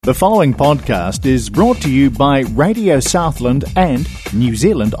The following podcast is brought to you by Radio Southland and New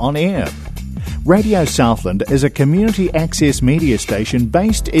Zealand On Air. Radio Southland is a community access media station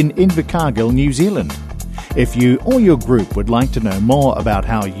based in Invercargill, New Zealand. If you or your group would like to know more about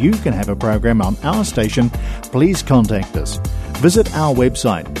how you can have a program on our station, please contact us. Visit our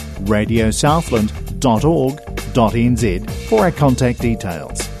website, radiosouthland.org.nz, for our contact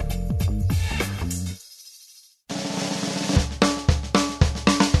details.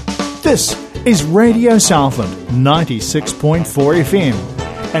 This is Radio Southland 96.4 FM,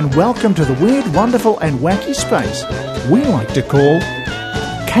 and welcome to the weird, wonderful and wacky space we like to call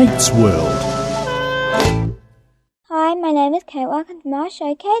Kate's World. Hi, my name is Kate. Welcome to my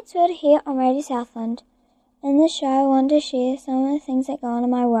show, Kate's World, here on Radio Southland. In this show, I want to share some of the things that go on in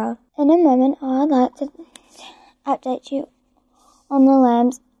my world. In a moment, I'd like to update you on the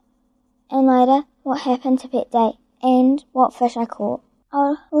lambs, and later, what happened to Pet Day, and what fish I caught.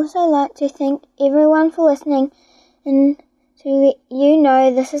 I would also like to thank everyone for listening and to let you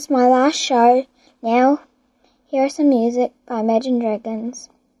know this is my last show. Now, here is some music by Imagine Dragons.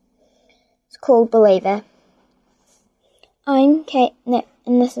 It's called Believer. I'm Kate, and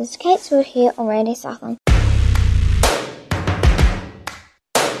this is Kate's World here on Radio Southland.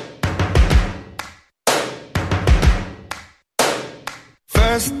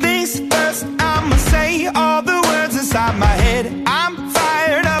 First things first, I'ma say all the words inside my head. I'm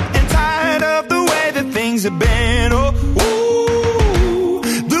fired up and tired of the way that things have been. Oh, ooh,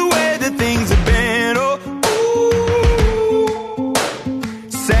 the way that things have been. Oh, ooh.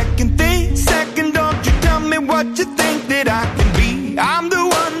 Second thing, second, don't you tell me what you think that I can be. I'm the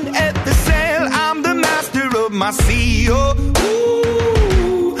one at the sail, I'm the master of my sea. Oh,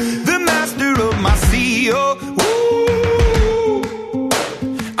 ooh, the master of my sea. Oh, ooh.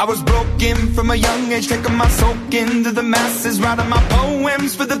 I was broken from a young age, taking my soak into the masses, writing my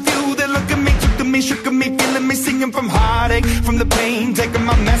poems for the few that look at me, took to me, shook at me, feeling me, singing from heartache, from the pain, taking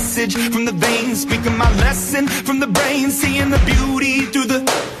my message from the veins, speaking my lesson from the brain, seeing the beauty through the...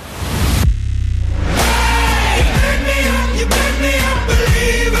 Hey, you make me a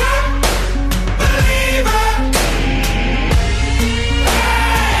believer, believer.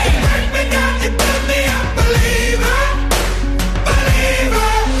 Hey, you break me down, you build me a believer.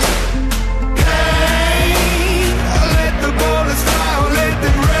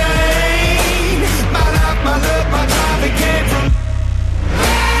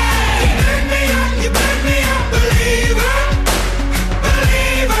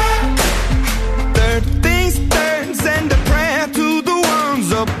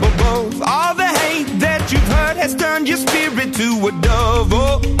 Your spirit to a dove,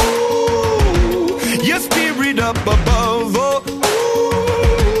 oh, ooh, your spirit up above, oh,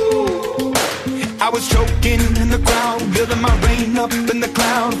 ooh. I was choking in the crowd, building my rain up in the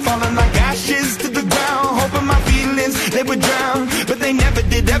cloud, falling like ashes to the ground, hoping my feelings, they would drown, but they never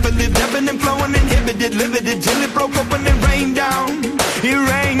did, ever lived, ebbing and flowing, inhibited, limited, till it broke open and rained down, it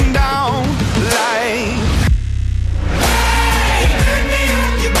rained down like... Hey,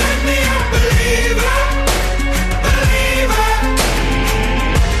 you make me a believer.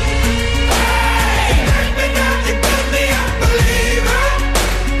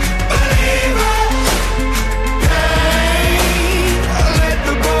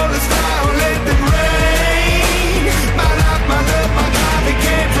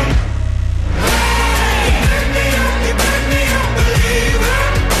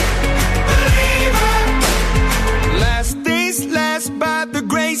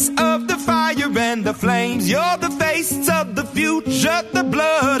 The flames, you're the face of the future, the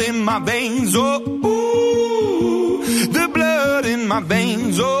blood in my veins, oh, ooh, the blood in my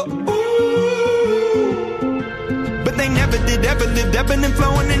veins, oh, ooh. But they never did, ever lived, ebbing and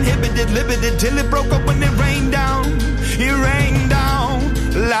flowing, inhibited, limited, till it broke up when it rained down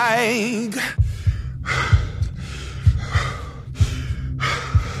like...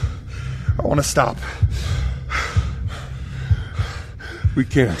 I want to stop. We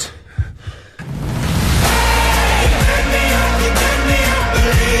can't.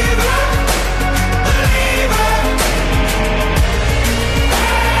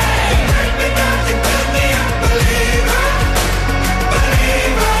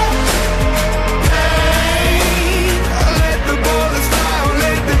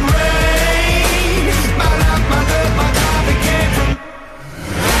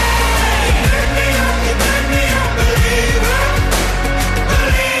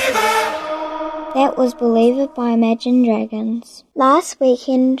 That was Believer by Imagine Dragons. Last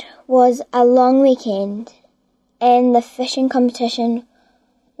weekend was a long weekend, and the fishing competition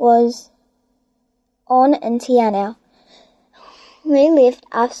was on in Te Anau. We left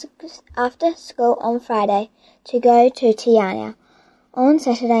after school on Friday to go to Te Anau. On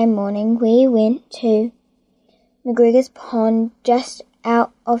Saturday morning, we went to McGregor's Pond just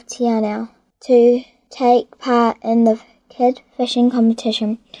out of Te Anau to take part in the kid fishing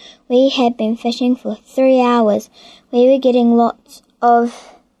competition. We had been fishing for 3 hours. We were getting lots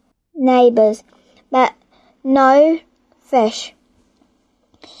of neighbours, but no fish.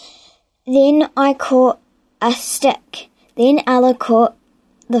 Then I caught a stick. Then Ella caught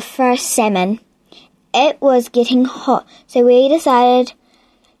the first salmon. It was getting hot, so we decided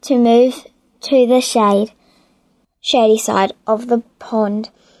to move to the shady side of the pond.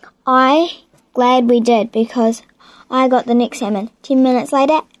 I'm glad we did because I got the next salmon. 10 minutes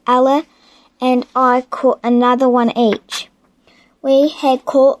later, Ella and I caught another one each. We had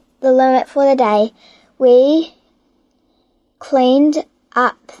caught the limit for the day. We cleaned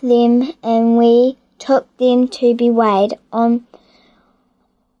up them and we took them to be weighed on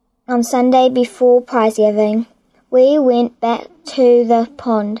Sunday before prize giving. We went back to the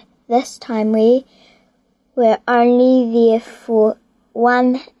pond. This time we were only there for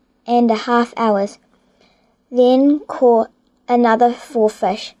 1.5 hours. Then caught another 4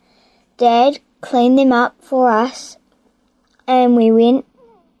 fish. Dad cleaned them up for us and we went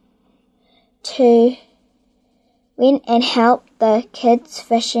and helped the kids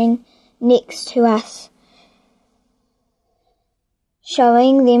fishing next to us,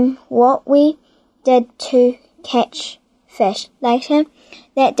 showing them what we did to catch fish. Later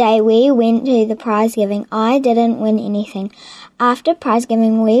that day we went to the prize giving. I didn't win anything. After prize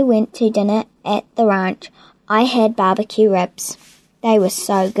giving we went to dinner at the ranch. I had barbecue ribs. They were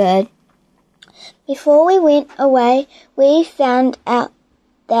so good. Before we went away, we found out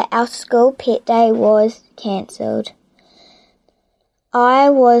that our school pet day was cancelled. I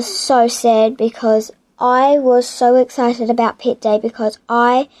was so sad because I was so excited about pet day because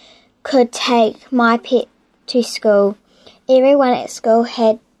I could take my pet to school. Everyone at school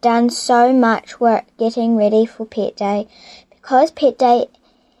had done so much work getting ready for pet day. Because pet day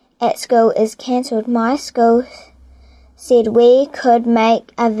at school is cancelled, my school said we could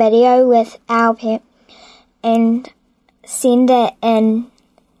make a video with our pet and send it in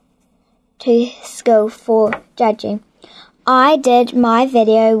to school for judging. I did my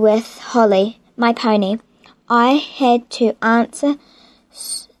video with Holly, my pony. I had to answer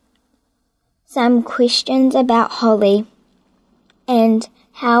some questions about Holly and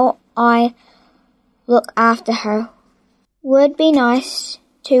how I look after her. Would be nice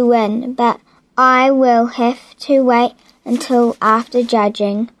to win, but I will have to wait until after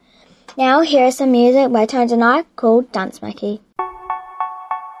judging. Now here is some music by Tones and I called Dance Monkey.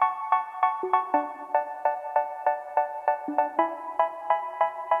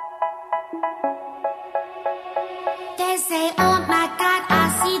 They say, oh my God, I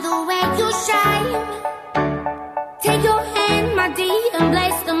see the way you shine. Take your hand, my dear, and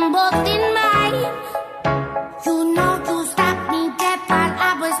place them both in mine. You know you stopped me dead while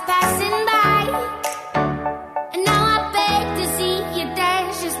I was passing by. And now I beg to see you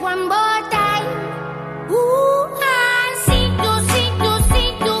dance just one more time. Ooh, I see you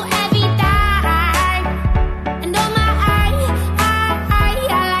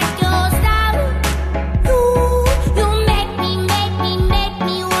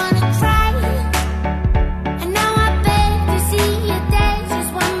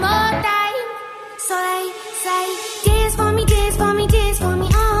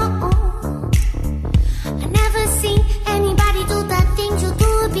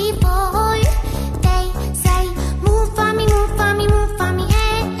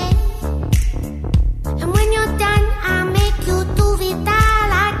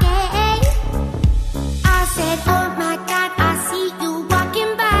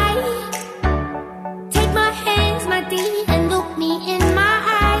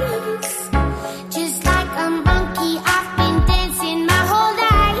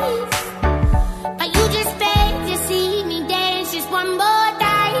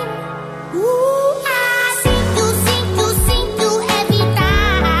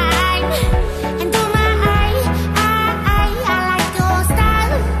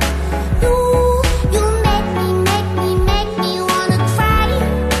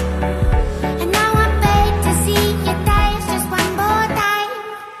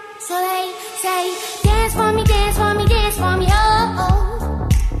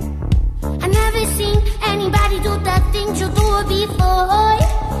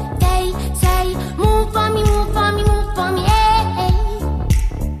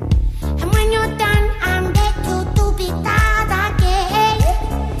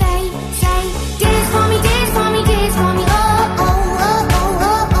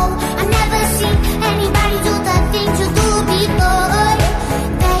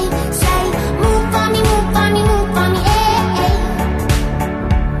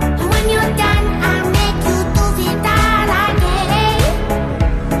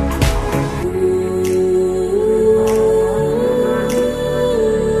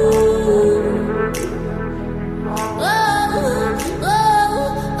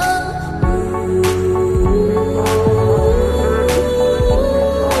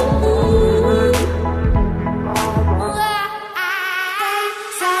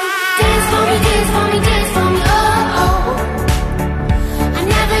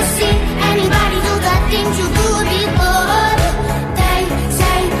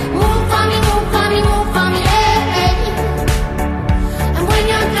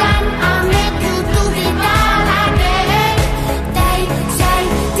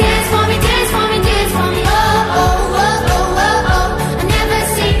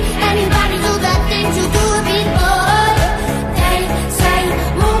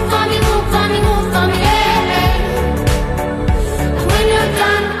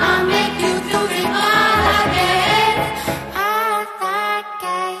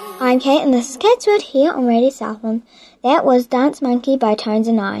I'm Kate and this is Kate's Word here on Radio Southland. That was Dance Monkey by Tones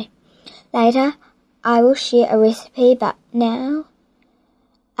and I. Later, I will share a recipe, but now,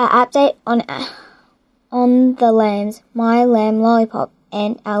 an update on the lambs. My lamb Lollipop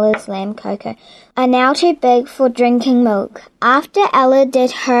and Ella's lamb Coco are now too big for drinking milk. After Ella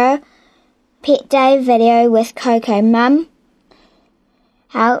did her pet day video with Coco, Mum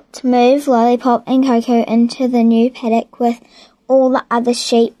helped move Lollipop and Coco into the new paddock with all the other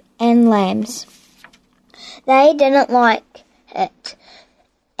sheep and lambs. They didn't like it,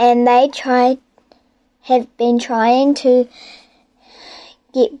 and they have been trying to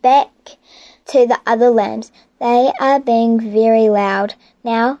get back to the other lambs. They are being very loud.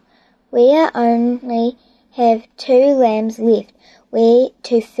 Now we only have 2 lambs left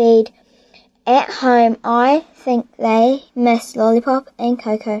to feed at home. I think they miss Lollipop and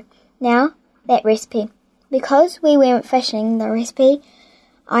Coco. Now that recipe. Because we went fishing, the recipe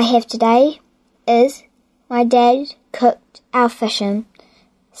I have today is my dad cooked our fishing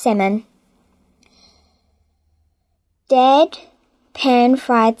salmon. Dad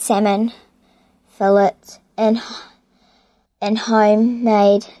pan-fried salmon fillets in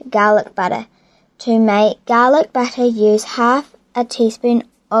homemade garlic butter. To make garlic butter, use half a teaspoon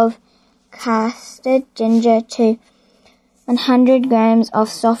of casted ginger to 100 grams of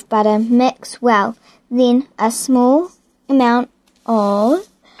soft butter. Mix well. Then a small amount of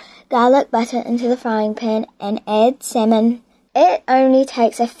garlic butter into the frying pan and add salmon. It only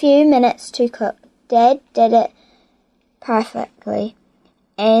takes a few minutes to cook. Dad did it perfectly.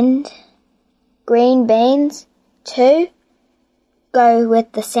 And green beans to go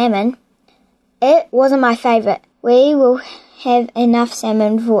with the salmon. It wasn't my favourite. We will have enough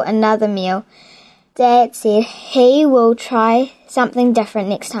salmon for another meal. Dad said he will try something different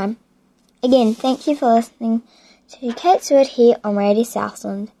next time. Again, thank you for listening to Kate's Word here on Radio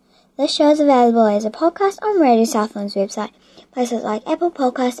Southland. This show is available as a podcast on Radio Southland's website, places like Apple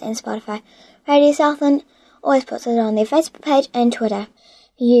Podcasts and Spotify. Radio Southland always puts it on their Facebook page and Twitter.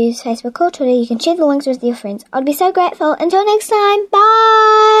 If you use Facebook or Twitter, you can share the links with your friends. I'd be so grateful. Until next time,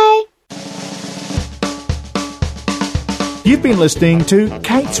 bye! You've been listening to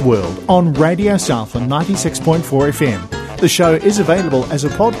Kate's World on Radio Southland 96.4 FM. The show is available as a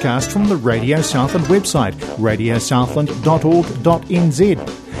podcast from the Radio Southland website,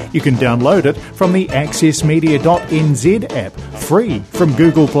 radiosouthland.org.nz. You can download it from the accessmedia.nz app, free from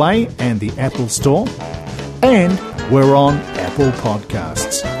Google Play and the Apple Store. And we're on Apple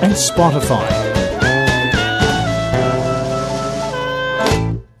Podcasts and Spotify.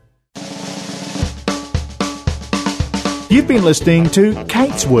 You've been listening to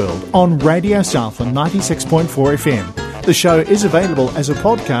Kate's World on Radio Southland 96.4 FM. The show is available as a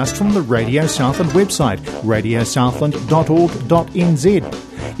podcast from the Radio Southland website, radiosouthland.org.nz.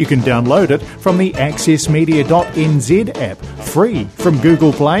 You can download it from the accessmedia.nz app, free from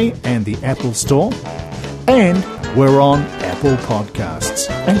Google Play and the Apple Store. And we're on Apple Podcasts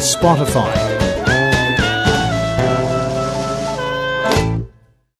and Spotify.